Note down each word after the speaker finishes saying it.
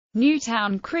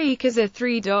Newtown Creek is a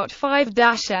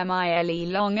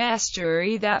 3.5-mile long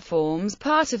estuary that forms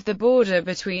part of the border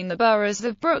between the boroughs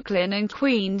of Brooklyn and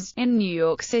Queens, in New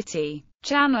York City.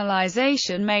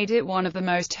 Channelization made it one of the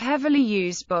most heavily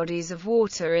used bodies of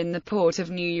water in the Port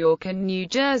of New York and New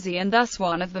Jersey, and thus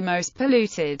one of the most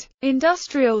polluted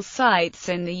industrial sites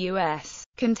in the U.S.,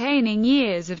 containing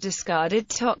years of discarded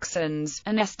toxins,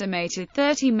 an estimated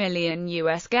 30 million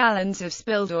U.S. gallons of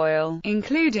spilled oil,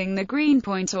 including the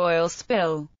Greenpoint oil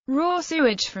spill, raw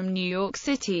sewage from New York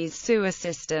City's sewer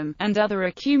system, and other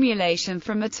accumulation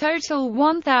from a total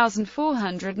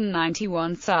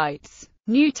 1,491 sites.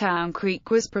 Newtown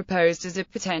Creek was proposed as a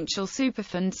potential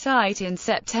Superfund site in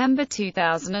September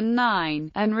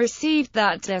 2009, and received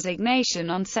that designation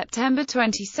on September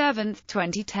 27,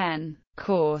 2010.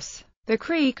 Course: the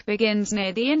creek begins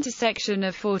near the intersection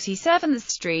of 47th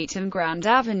Street and Grand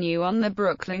Avenue on the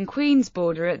Brooklyn-Queens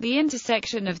border at the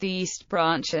intersection of the East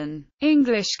Branch and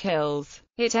English Kills.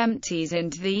 It empties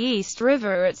into the East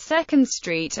River at 2nd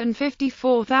Street and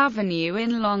 54th Avenue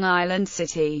in Long Island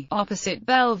City, opposite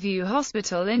Bellevue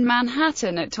Hospital in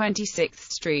Manhattan at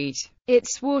 26th Street.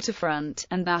 Its waterfront,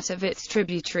 and that of its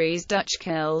tributaries Dutch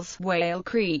Kills, Whale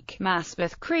Creek,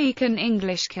 Maspeth Creek and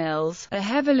English Kills, are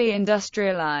heavily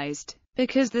industrialized.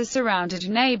 Because the surrounded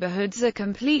neighborhoods are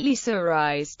completely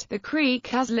sewerized, the creek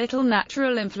has little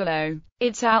natural inflow.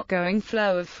 Its outgoing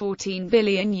flow of 14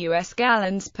 billion U.S.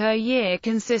 gallons per year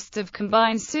consists of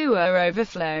combined sewer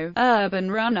overflow, urban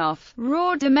runoff,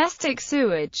 raw domestic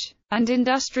sewage, and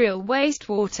industrial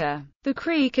wastewater. The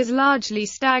creek is largely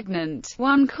stagnant,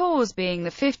 one cause being the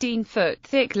 15-foot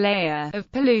thick layer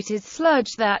of polluted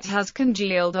sludge that has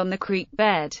congealed on the creek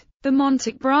bed. The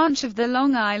Montauk branch of the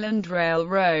Long Island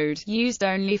Railroad, used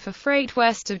only for freight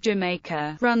west of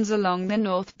Jamaica, runs along the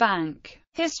north bank.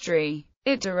 History: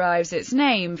 it derives its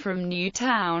name from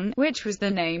Newtown, which was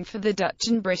the name for the Dutch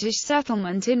and British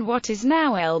settlement in what is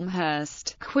now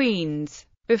Elmhurst, Queens.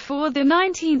 Before the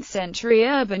 19th century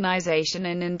urbanization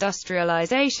and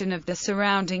industrialization of the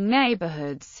surrounding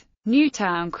neighborhoods,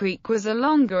 Newtown Creek was a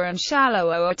longer and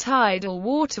shallower tidal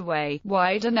waterway,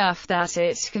 wide enough that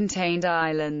it contained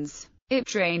islands. It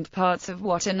drained parts of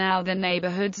what are now the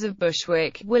neighborhoods of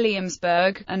Bushwick,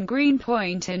 Williamsburg, and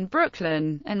Greenpoint in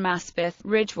Brooklyn, and Maspeth,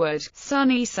 Ridgewood,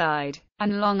 Sunnyside,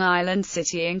 and Long Island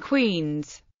City in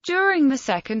Queens. During the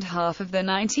second half of the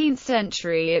 19th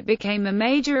century it became a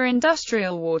major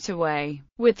industrial waterway,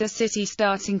 with the city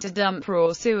starting to dump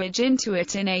raw sewage into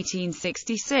it in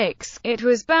 1866. It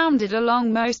was bounded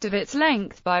along most of its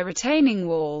length by retaining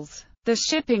walls, the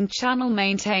shipping channel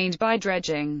maintained by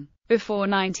dredging. Before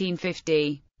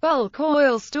 1950, bulk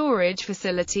oil storage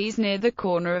facilities near the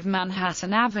corner of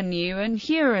Manhattan Avenue and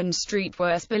Huron Street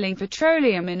were spilling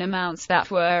petroleum in amounts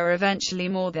that were eventually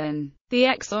more than the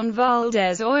Exxon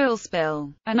Valdez oil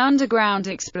spill. An underground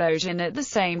explosion at the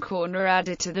same corner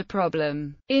added to the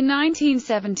problem. In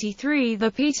 1973, the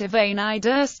Peter Van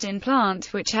Durstin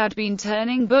plant, which had been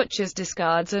turning butchers'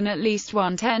 discards and at least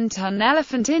one 10-ton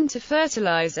elephant into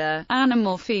fertilizer,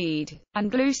 animal feed,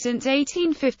 and glue since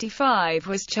 1855,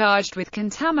 was charged with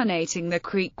contaminating the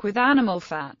creek with animal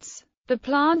fats. The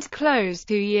plant closed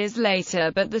 2 years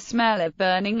later, but the smell of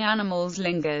burning animals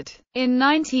lingered. In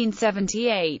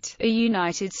 1978, a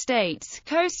United States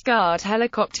Coast Guard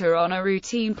helicopter on a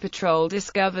routine patrol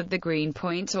discovered the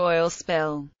Greenpoint oil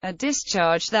spill, a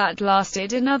discharge that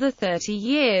lasted another 30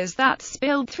 years that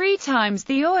spilled 3 times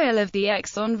the oil of the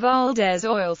Exxon Valdez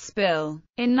oil spill.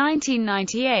 In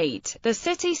 1998, the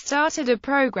city started a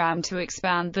program to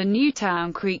expand the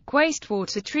Newtown Creek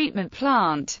wastewater treatment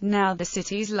plant, now the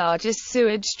city's largest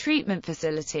sewage treatment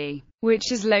facility,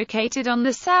 which is located on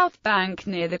the south bank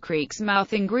near the creek's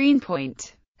mouth in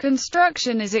Greenpoint.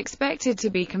 Construction is expected to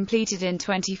be completed in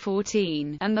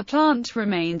 2014, and the plant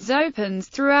remains open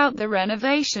throughout the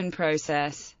renovation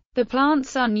process. The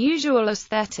plant's unusual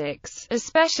aesthetics,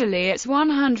 especially its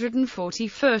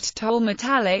 140-foot-tall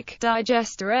metallic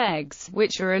digester eggs,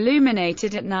 which are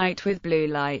illuminated at night with blue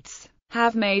lights,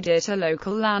 have made it a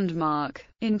local landmark,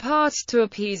 in part to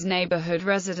appease neighborhood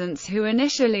residents who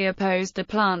initially opposed the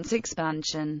plant's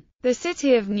expansion. The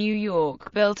City of New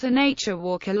York built a nature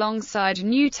walk alongside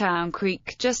Newtown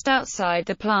Creek just outside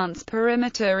the plant's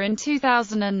perimeter in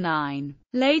 2009.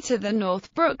 Later, the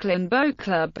North Brooklyn Boat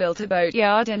Club built a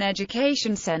boatyard and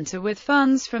education center with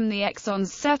funds from the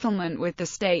Exxon's settlement with the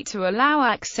state to allow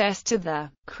access to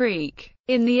the creek.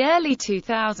 In the early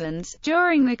 2000s,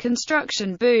 during the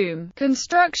construction boom,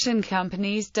 construction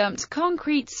companies dumped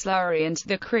concrete slurry into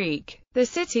the creek. The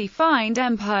city fined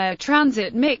Empire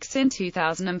Transit Mix in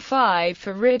 2005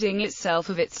 for ridding itself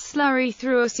of its slurry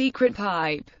through a secret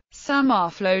pipe. Some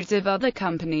offloads of other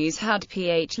companies had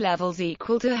pH levels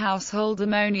equal to household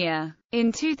ammonia.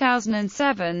 In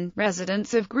 2007,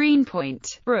 residents of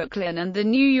Greenpoint, Brooklyn and the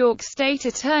New York State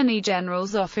Attorney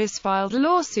General's office filed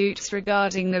lawsuits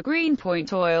regarding the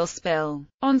Greenpoint oil spill.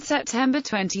 On September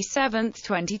 27,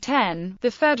 2010,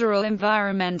 the Federal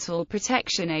Environmental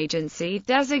Protection Agency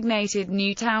designated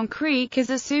Newtown Creek as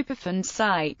a Superfund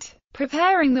site,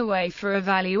 preparing the way for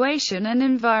evaluation and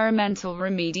environmental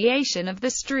remediation of the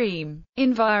stream.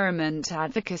 Environment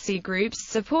advocacy groups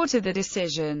supported the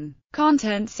decision.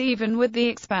 Contents: even with the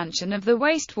expansion of the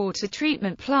wastewater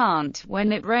treatment plant,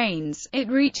 when it rains, it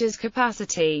reaches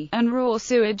capacity, and raw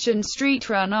sewage and street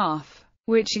runoff,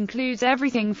 which includes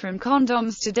everything from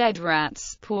condoms to dead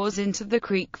rats, pours into the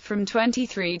creek from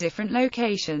 23 different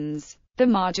locations. The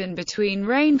margin between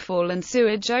rainfall and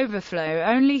sewage overflow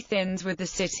only thins with the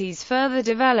city's further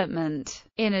development.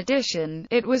 In addition,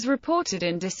 it was reported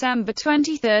in December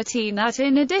 2013 that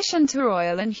in addition to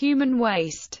oil and human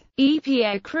waste,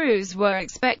 EPA crews were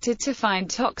expected to find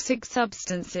toxic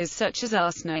substances such as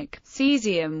arsenic,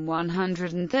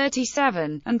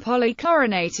 cesium-137, and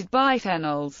polychlorinated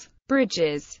biphenyls.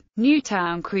 Bridges.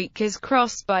 Newtown Creek is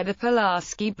crossed by the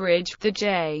Pulaski Bridge, the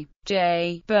J.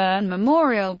 Byrne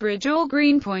Memorial Bridge or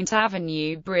Greenpoint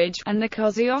Avenue Bridge, and the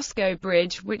Kosciuszko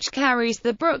Bridge, which carries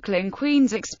the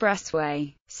Brooklyn-Queens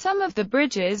Expressway. Some of the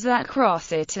bridges that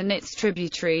cross it and its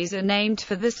tributaries are named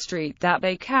for the street that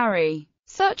they carry,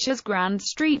 such as Grand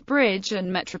Street Bridge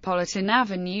and Metropolitan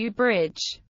Avenue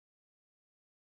Bridge.